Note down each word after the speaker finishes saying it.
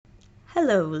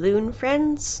Hello, Loon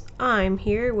friends! I'm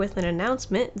here with an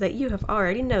announcement that you have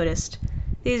already noticed.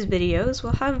 These videos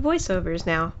will have voiceovers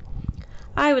now.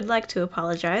 I would like to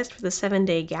apologize for the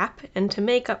 7-day gap, and to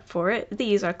make up for it,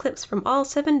 these are clips from all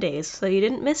 7 days, so you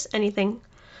didn't miss anything.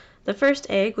 The first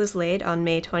egg was laid on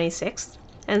May 26th,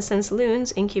 and since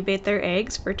loons incubate their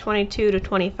eggs for 22 to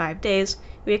 25 days,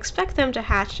 we expect them to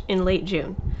hatch in late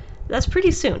June. That's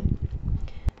pretty soon.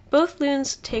 Both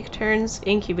loons take turns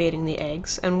incubating the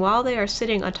eggs, and while they are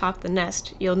sitting atop the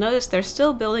nest, you'll notice they're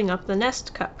still building up the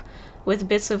nest cup with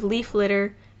bits of leaf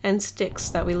litter and sticks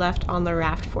that we left on the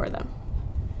raft for them.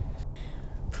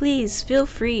 Please feel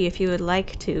free, if you would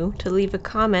like to leave a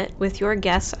comment with your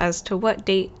guess as to what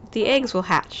date the eggs will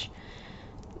hatch.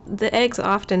 The eggs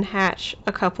often hatch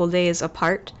a couple days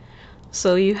apart,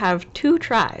 so you have 2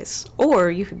 tries,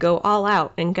 or you could go all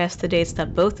out and guess the dates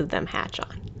that both of them hatch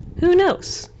on. Who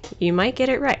knows? You might get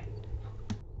it right.